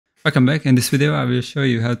Welcome back. In this video I will show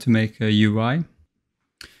you how to make a UI.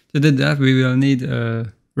 To do that we will need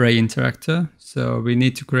a ray interactor, so we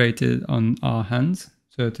need to create it on our hands.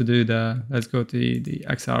 So to do that, let's go to the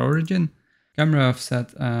XR origin, camera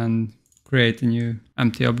offset, and create a new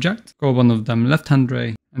empty object. Call one of them left hand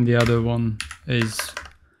ray and the other one is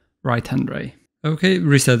right hand ray. Okay,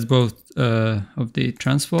 resets both of the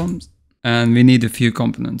transforms, and we need a few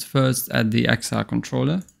components. First, add the XR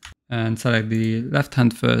controller and select the left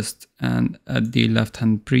hand first and add the left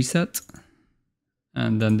hand preset,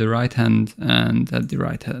 and then the right hand and add the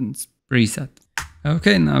right hand preset.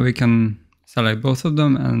 Okay, now we can select both of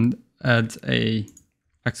them and add a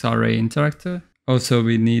XR ray interactor. Also,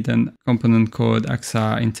 we need a component called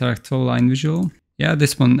XR interactor line visual. Yeah,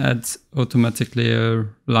 this one adds automatically a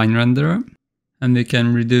line renderer, and we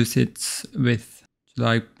can reduce its width to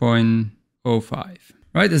like 0.05.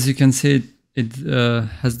 Right, as you can see, it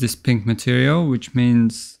has this pink material, which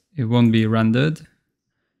means it won't be rendered.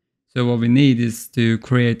 So what we need is to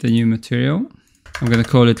create a new material. I'm going to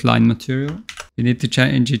call it line material. We need to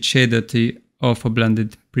change its shader to alpha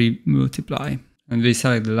blended pre-multiply. And we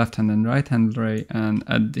select the left hand and right hand ray and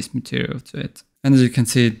add this material to it. And as you can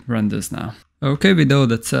see, it renders now. Okay, with all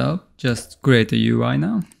that set up, just create a UI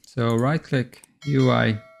now. So right click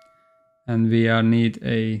UI, and we need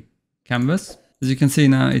a canvas. As you can see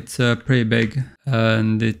now, it's pretty big,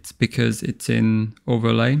 and it's because it's in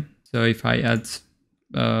overlay. So if I add,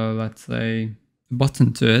 let's say, a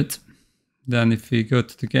button to it, then if we go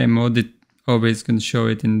to the game mode, it always going to show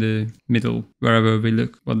it in the middle wherever we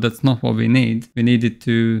look. But that's not what we need. We need it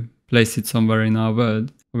to place it somewhere in our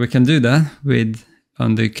world. We can do that with,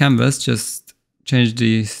 on the canvas, just change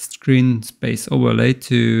the screen space overlay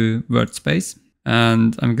to word space.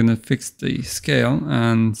 And I'm gonna fix the scale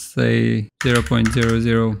and say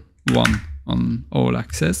 0.001 on all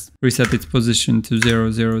axes. Reset its position to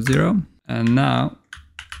 000. And now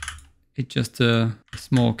it's just a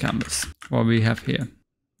small canvas, what we have here.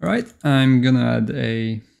 All right, I'm gonna add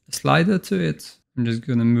a slider to it. I'm just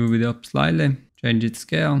gonna move it up slightly, change its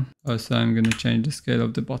scale. Also, I'm gonna change the scale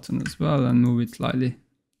of the button as well and move it slightly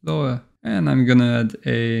lower. And I'm gonna add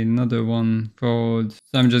another one called,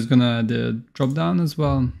 so I'm just gonna add a drop down as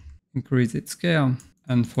well, increase its scale.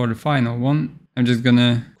 And for the final one, I'm just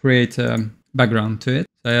gonna create a background to it.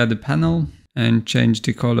 So I add a panel and change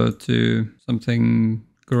the color to something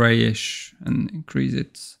grayish and increase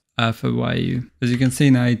its alpha value. As you can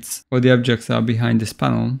see now, it's all the objects are behind this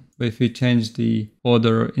panel. But if we change the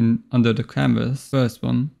order in under the canvas, first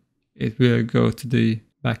one, it will go to the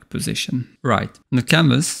back position. Right, on the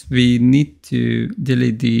canvas we need to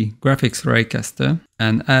delete the graphics raycaster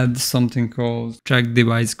and add something called track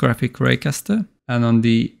device graphic raycaster. And on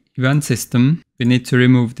the event system we need to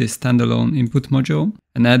remove the standalone input module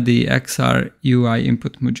and add the XR UI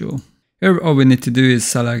input module. Here all we need to do is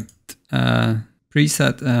select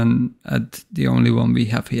preset and add the only one we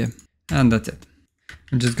have here, and that's it.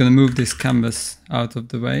 I'm just gonna move this canvas out of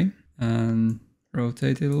the way and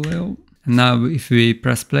rotate it a little. And now if we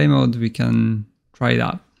press play mode, we can try it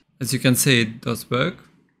out. As you can see, it does work.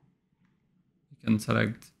 You can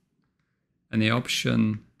select any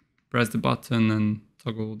option, press the button and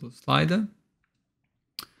toggle the slider.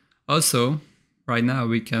 Also, right now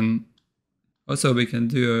we can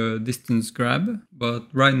do a distance grab, but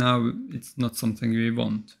right now it's not something we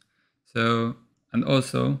want. So, and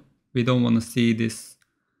also we don't want to see this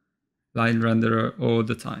line renderer all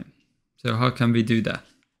the time. So how can we do that?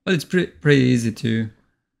 Well, it's pretty easy to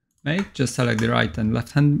make. Just select the right and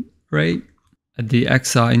left hand ray. At the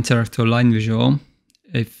XR interactor line visual,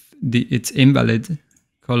 if it's invalid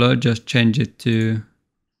color, just change the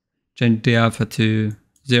alpha to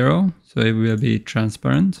 0, so it will be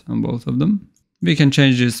transparent on both of them. We can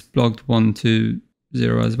change this blocked one to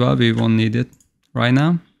 0 as well. We won't need it right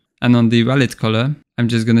now. And on the valid color, I'm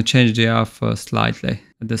just going to change the alpha slightly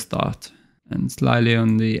at the start and slightly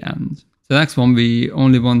on the end. The next one, we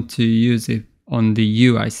only want to use it on the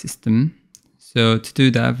UI system. So to do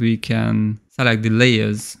that, we can select the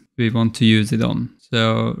layers we want to use it on.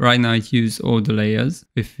 So right now it uses all the layers.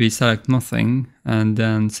 If we select nothing and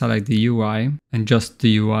then select the UI and just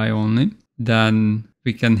the UI only, then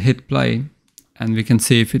we can hit play and we can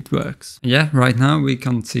see if it works. Yeah, right now we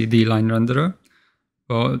can't see the line renderer,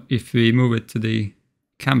 but if we move it to the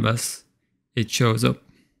canvas, it shows up.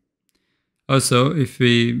 Also, if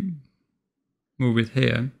we move it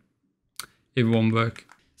here, it won't work.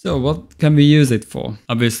 So what can we use it for?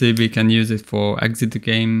 Obviously we can use it for exit the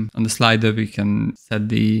game. On the slider we can set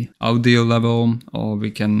the audio level, or we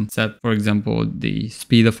can set, for example, the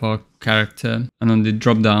speed of our character. And on the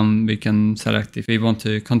drop down we can select if we want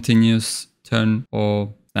a continuous turn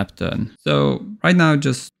or snap turn. So right now,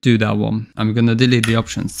 just do that one. I'm gonna delete the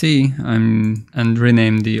option C and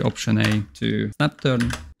rename the option A to snap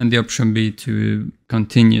turn and the option B to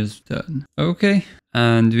continuous turn. Okay,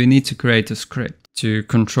 and we need to create a script to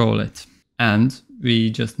control it. And we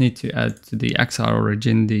just need to add to the XR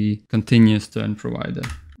origin the continuous turn provider.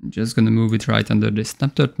 I'm just going to move it right under the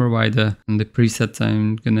snap turn provider. And the presets,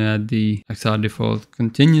 I'm going to add the XR default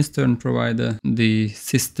continuous turn provider. The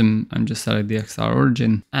system, I'm just select the XR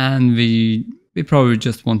origin. And we probably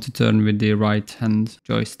just want to turn with the right hand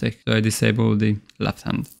joystick. So I disable the left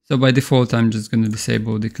hand. So by default, I'm just going to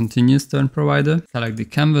disable the continuous turn provider. Select the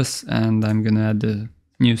canvas and I'm going to add a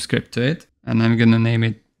new script to it. And I'm going to name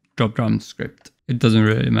it drop down script. It doesn't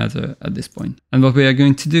really matter at this point. And what we are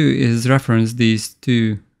going to do is reference these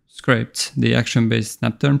two scripts, the action-based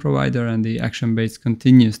snap turn provider and the action-based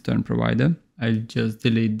continuous turn provider. I'll just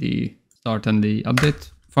delete the start and the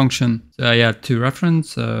update function. So I add two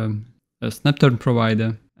reference, a snap turn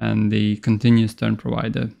provider and the continuous turn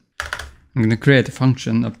provider. I'm going to create a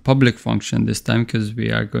function, a public function this time, because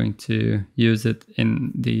we are going to use it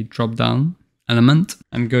in the drop-down element.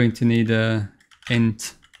 I'm going to need a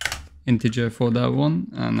integer for that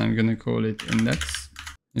one, and I'm going to call it index.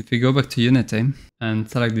 If we go back to Unity and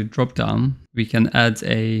select the drop down, we can add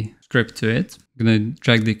a script to it. I'm going to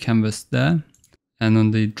drag the canvas there, and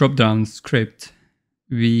on the drop down script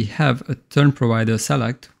we have a turn provider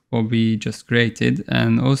select, what we just created,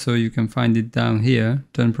 and also you can find it down here,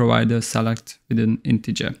 turn provider select with an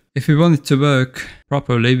integer. If we want it to work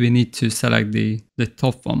properly, we need to select the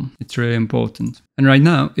top one. It's really important. And right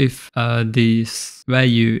now, if this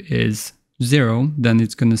value is 0, then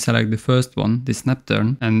it's going to select the first one, the snap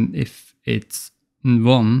turn, and if it's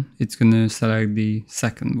 1, it's going to select the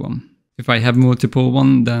second one. If I have multiple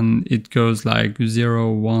one, then it goes like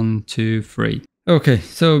 0, 1, 2, 3. Okay,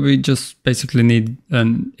 so we just basically need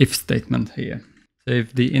an if statement here. So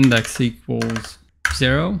if the index equals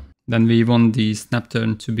 0, then we want the snap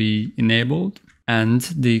turn to be enabled and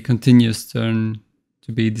the continuous turn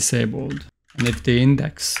to be disabled. And if the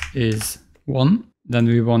index is 1, then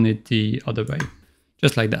we want it the other way,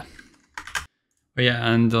 just like that. Oh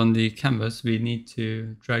yeah, and on the canvas, we need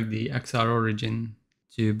to drag the XR origin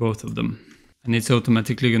to both of them. And it's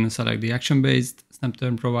automatically going to select the action-based snap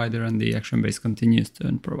turn provider and the action-based continuous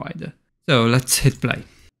turn provider. So let's hit play.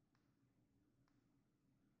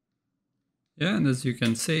 Yeah, and as you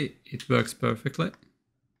can see, it works perfectly.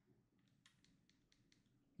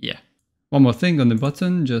 Yeah. One more thing on the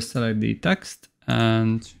button, just select the text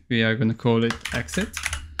and we are going to call it exit.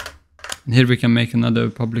 And here we can make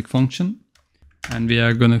another public function and we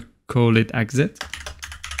are going to call it exit.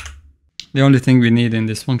 The only thing we need in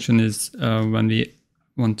this function is when we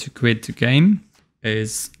want to quit the game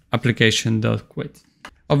is application.quit.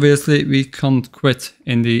 Obviously we can't quit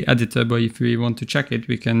in the editor, but if we want to check it,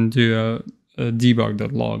 we can do a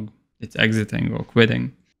debug.log. It's exiting or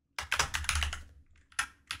quitting.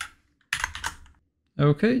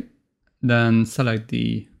 Okay, then select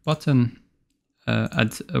the button,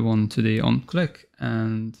 add one to the on click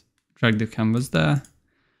and drag the canvas there.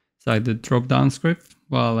 Select the drop down script.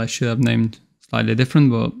 Well, I should have named slightly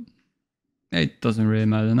different, but it doesn't really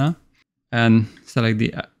matter now. And select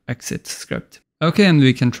the exit script. Okay, and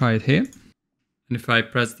we can try it here. And if I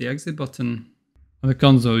press the exit button on the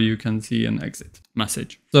console, you can see an exit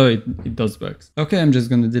message. So it does work. Okay, I'm just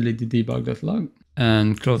going to delete the debug.log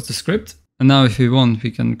and close the script. And now if we want,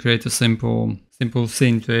 we can create a simple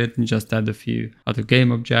scene to it and just add a few other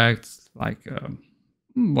game objects, like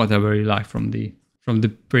whatever you like from the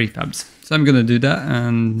prefabs. So I'm gonna do that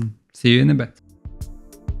and see you in a bit.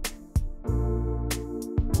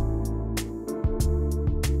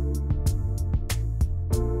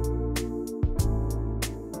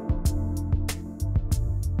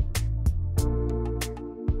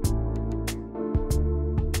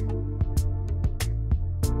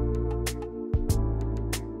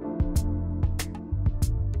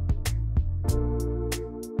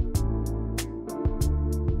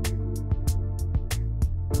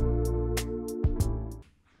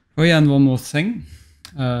 Oh yeah, and one more thing.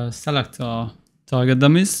 Select our target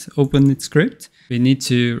dummies, open its script. We need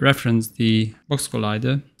to reference the box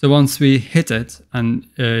collider. So once we hit it and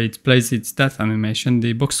it plays its death animation,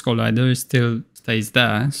 the box collider still stays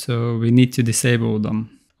there. So we need to disable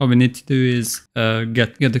them. What we need to do is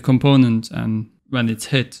get the component, and when it's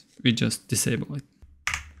hit, we just disable it.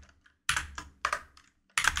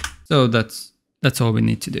 So that's all we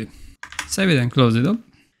need to do. Save it and close it up.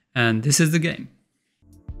 And this is the game.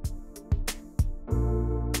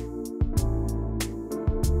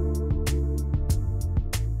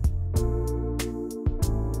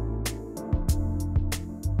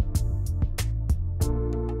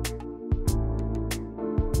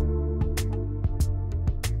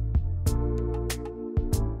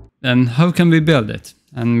 Then how can we build it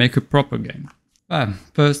and make a proper game? Well,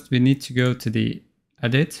 first we need to go to the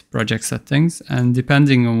edit project settings, and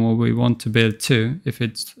depending on what we want to build to, if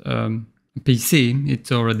it's a PC,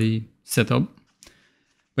 it's already set up.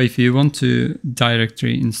 But if you want to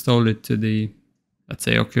directly install it to the, let's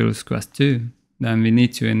say, Oculus Quest 2, then we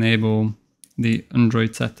need to enable the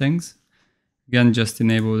Android settings. Again, just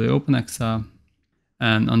enable the OpenXR,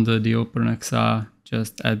 and under the OpenXR,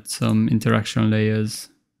 just add some interaction layers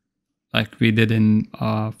like we did in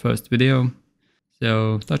our first video.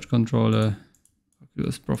 So touch controller,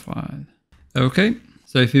 Oculus profile. Okay,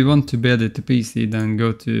 so if you want to build it to PC, then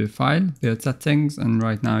go to File, Build Settings, and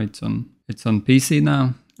right now it's on PC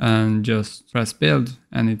now, and just press Build,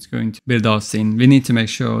 and it's going to build our scene. We need to make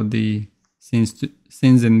sure the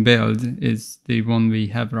scenes in build is the one we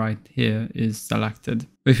have right here is selected.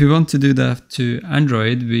 If we want to do that to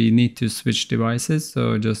Android, we need to switch devices.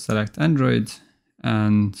 So just select Android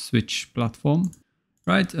and switch platform.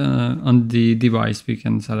 Right, on the device we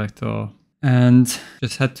can select our, and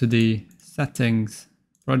just head to the settings,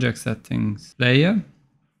 project settings layer,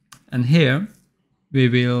 and here we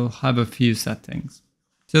will have a few settings.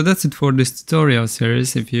 So that's it for this tutorial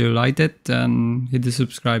series. If you liked it, then hit the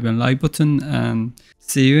subscribe and like button, and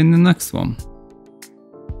see you in the next one.